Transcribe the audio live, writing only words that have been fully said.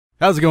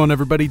How's it going,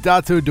 everybody?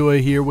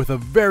 Dotodoya here with a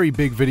very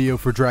big video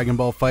for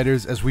Dragonball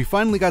FighterZ, as we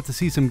finally got to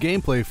see some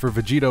gameplay for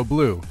Vegito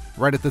Blue.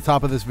 Right at the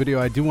top of this video,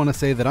 I do want to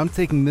say that I'm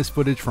taking this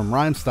footage from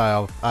Rhyme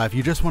Style. If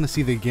you just want to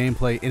see the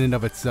gameplay in and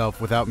of itself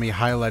without me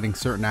highlighting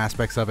certain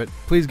aspects of it,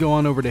 please go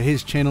on over to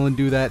his channel and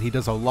do that. He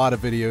does a lot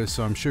of videos,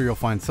 so I'm sure you'll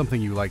find something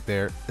you like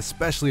there,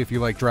 especially if you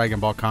like Dragon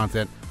Ball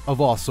content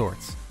of all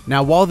sorts.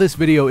 Now, while this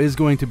video is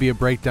going to be a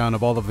breakdown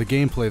of all of the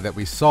gameplay that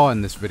we saw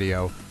in this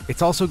video,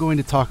 it's also going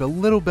to talk a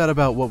little bit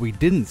about what we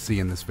didn't see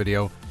in this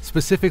video,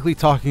 specifically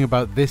talking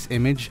about this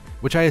image,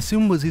 which I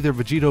assume was either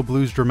Vegito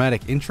Blue's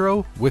dramatic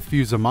intro, with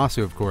Fuse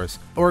Zamasu of course,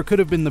 or it could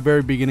have been the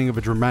very beginning of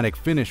a dramatic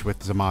finish with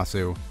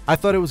Zamasu. I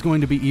thought it was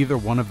going to be either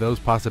one of those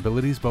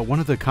possibilities, but one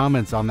of the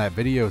comments on that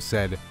video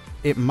said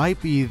it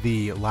might be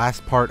the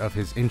last part of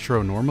his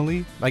intro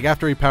normally. Like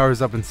after he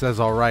powers up and says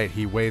alright,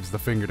 he waves the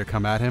finger to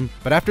come at him.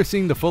 But after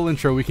seeing the full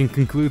intro, we can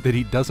conclude that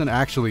he doesn't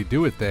actually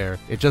do it there.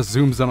 It just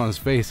zooms in on his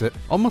face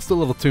almost a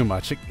little too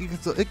much.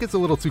 It gets a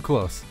little too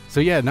close. So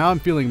yeah, now I'm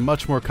feeling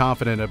much more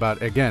confident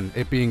about, again,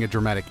 it being a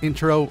dramatic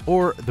intro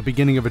or the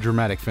beginning of a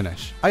dramatic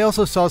finish. I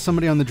also saw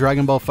somebody on the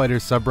Dragon Ball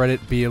FighterZ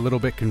subreddit be a little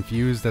bit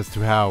confused as to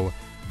how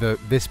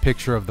this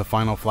picture of the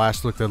final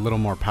flash looked a little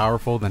more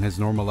powerful than his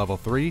normal level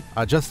 3.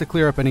 Just to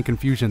clear up any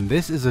confusion,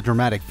 this is a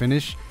dramatic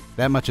finish.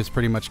 That much is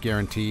pretty much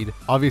guaranteed.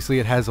 Obviously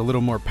it has a little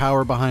more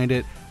power behind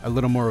it, a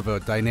little more of a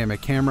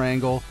dynamic camera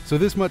angle, so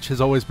this much has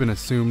always been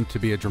assumed to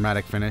be a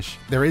dramatic finish.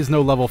 There is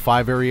no level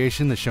 5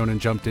 variation, the Shonen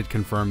Jump did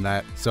confirm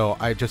that, so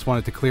I just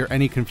wanted to clear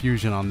any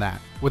confusion on that.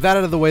 With that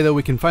out of the way though,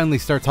 we can finally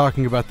start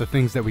talking about the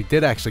things that we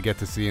did actually get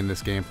to see in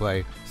this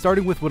gameplay,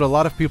 starting with what a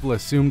lot of people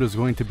assumed was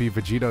going to be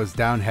Vegito's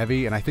down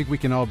heavy, and I think we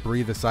can all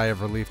breathe a sigh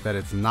of relief that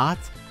it's not.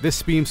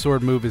 This Beam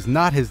Sword move is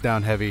not his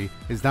down heavy.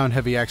 His down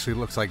heavy actually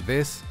looks like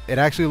this. It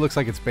actually looks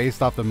like it's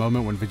based off the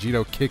moment when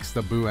Vegito kicks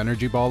the Buu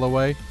energy ball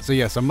away. So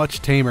yes, a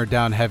much tamer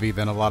down heavy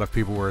than a lot of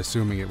people were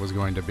assuming it was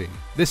going to be.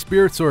 This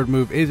Spirit Sword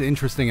move is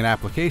interesting in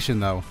application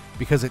though,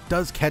 because it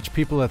does catch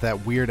people at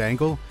that weird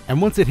angle,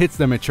 and once it hits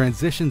them, it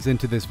transitions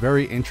into this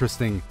very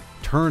interesting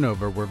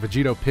turnover where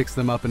Vegito picks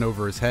them up and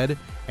over his head,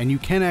 and you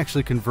can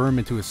actually convert them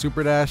into a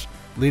super dash,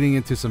 leading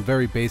into some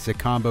very basic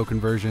combo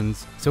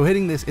conversions. So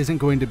hitting this isn't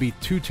going to be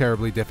too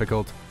terribly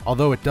difficult,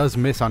 although it does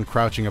miss on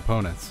crouching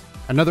opponents.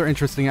 Another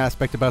interesting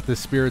aspect about this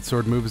Spirit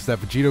Sword move is that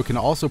Vegito can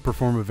also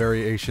perform a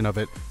variation of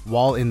it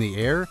while in the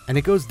air, and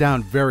it goes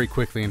down very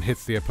quickly and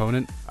hits the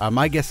opponent.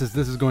 My guess is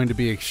this is going to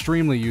be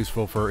extremely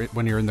useful for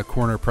when you're in the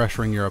corner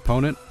pressuring your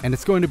opponent, and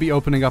it's going to be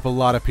opening up a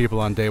lot of people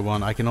on day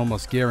one. I can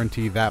almost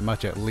guarantee that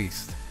much at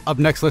least. Up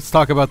next, let's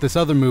talk about this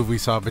other move we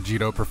saw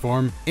Vegito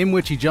perform, in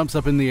which he jumps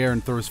up in the air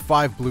and throws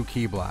 5 blue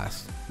ki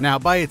blasts. Now,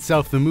 by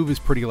itself, the move is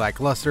pretty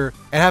lackluster.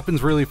 It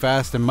happens really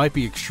fast and might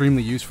be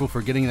extremely useful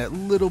for getting that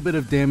little bit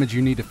of damage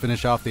you need to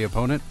finish off the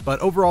opponent, but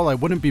overall I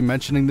wouldn't be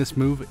mentioning this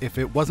move if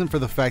it wasn't for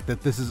the fact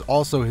that this is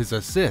also his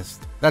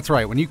assist. That's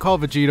right, when you call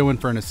Vegito in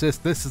for an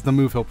assist, this is the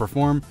move he'll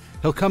perform.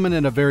 He'll come in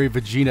at a very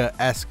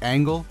Vegeta-esque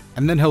angle,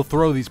 and then he'll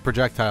throw these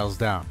projectiles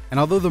down. And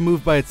although the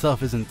move by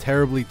itself isn't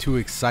terribly too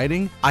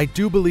exciting, I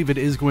do believe it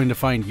is going to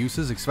find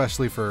uses,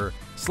 especially for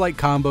slight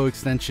combo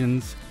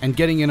extensions and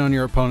getting in on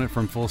your opponent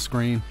from full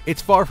screen.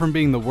 It's far from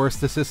being the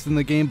worst assist in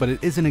the game, but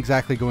it isn't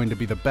exactly going to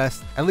be the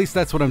best. At least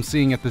that's what I'm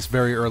seeing at this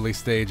very early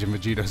stage in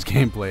Vegito's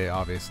gameplay,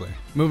 obviously.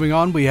 Moving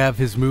on, we have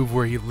his move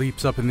where he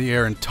leaps up in the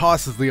air and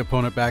tosses the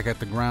opponent back at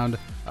the ground.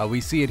 We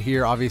see it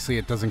here. Obviously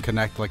it doesn't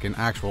connect like an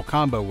actual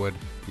combo would.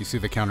 You see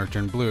the counter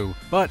turn blue,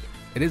 but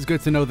it is good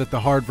to know that the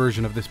hard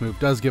version of this move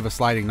does give a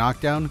sliding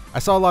knockdown. I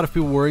saw a lot of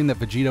people worrying that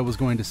Vegito was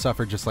going to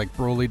suffer just like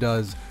Broly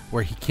does,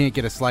 where he can't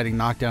get a sliding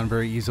knockdown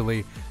very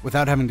easily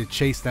without having to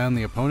chase down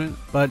the opponent.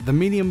 But the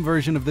medium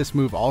version of this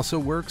move also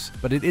works,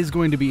 but it is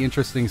going to be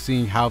interesting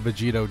seeing how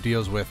Vegito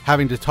deals with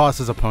having to toss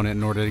his opponent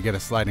in order to get a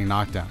sliding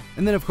knockdown.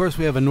 And then of course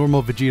we have a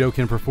normal Vegito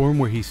can perform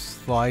where he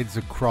slides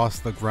across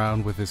the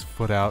ground with his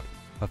foot out.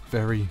 A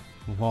very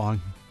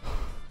long...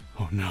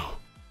 Oh no.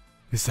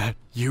 Is that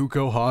you,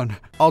 Gohan?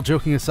 All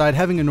joking aside,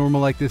 having a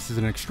normal like this is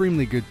an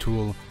extremely good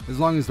tool, as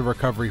long as the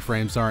recovery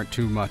frames aren't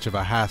too much of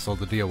a hassle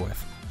to deal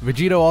with.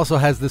 Vegito also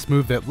has this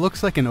move that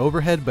looks like an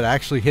overhead but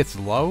actually hits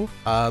low.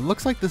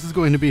 Looks like this is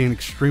going to be an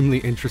extremely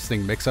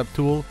interesting mix-up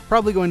tool,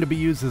 probably going to be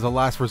used as a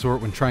last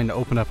resort when trying to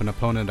open up an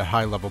opponent to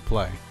high-level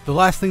play. The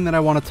last thing that I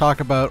want to talk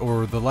about,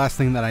 or the last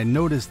thing that I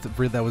noticed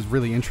that was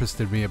really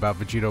interested me about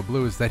Vegito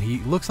Blue, is that he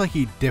looks like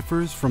he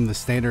differs from the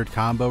standard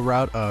combo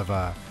route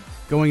of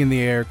going in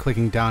the air,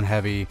 clicking down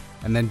heavy,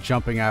 and then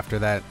jumping after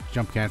that,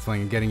 jump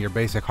canceling and getting your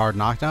basic hard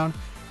knockdown.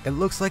 It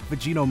looks like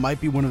Vegito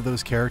might be one of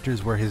those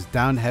characters where his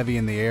down heavy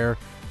in the air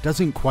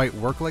doesn't quite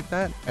work like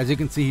that. As you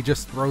can see, he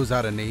just throws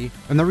out a knee.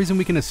 And the reason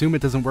we can assume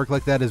it doesn't work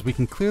like that is we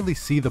can clearly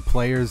see the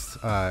players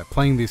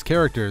playing these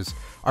characters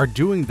are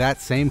doing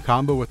that same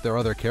combo with their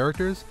other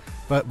characters,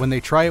 but when they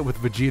try it with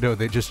Vegito,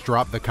 they just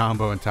drop the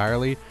combo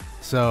entirely.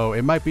 so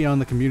it might be on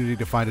the community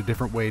to find a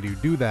different way to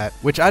do that,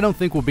 which I don't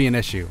think will be an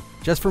issue.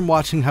 Just from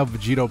watching how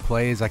Vegito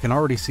plays, I can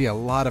already see a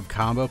lot of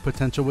combo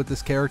potential with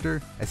this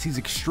character, as he's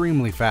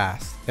extremely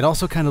fast. It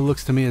also kind of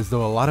looks to me as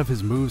though a lot of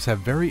his moves have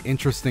very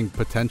interesting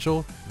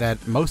potential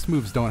that most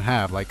moves don't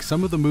have. Like,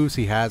 some of the moves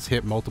he has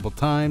hit multiple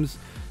times,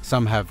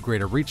 some have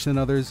greater reach than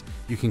others.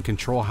 You can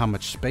control how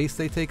much space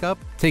they take up.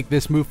 Take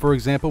this move for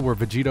example, where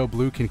Vegito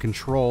Blue can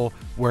control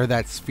where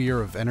that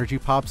sphere of energy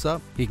pops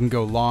up. He can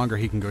go long or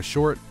he can go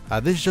short.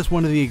 This is just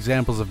one of the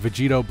examples of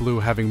Vegito Blue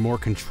having more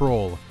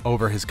control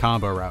over his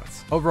combo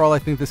routes. Overall, I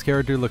think this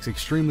character looks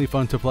extremely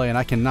fun to play, and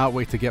I cannot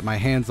wait to get my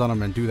hands on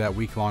him and do that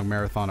week-long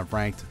marathon of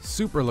Ranked.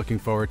 Super looking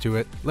forward to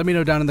it. Let me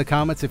know down in the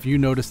comments if you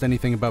noticed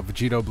anything about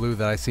Vegito Blue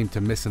that I seem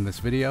to miss in this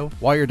video.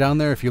 While you're down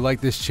there, if you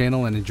like this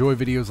channel and enjoy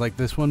videos like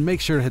this one,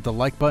 make sure to hit the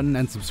like button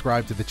and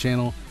subscribe to the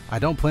channel. I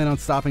don't plan on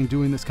stopping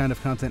doing this kind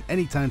of content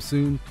anytime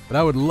soon, but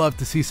I would love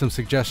to see some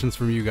suggestions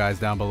from you guys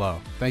down below.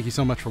 Thank you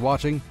so much for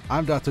watching.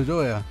 I'm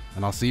Dotodoya,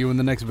 and I'll see you in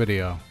the next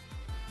video.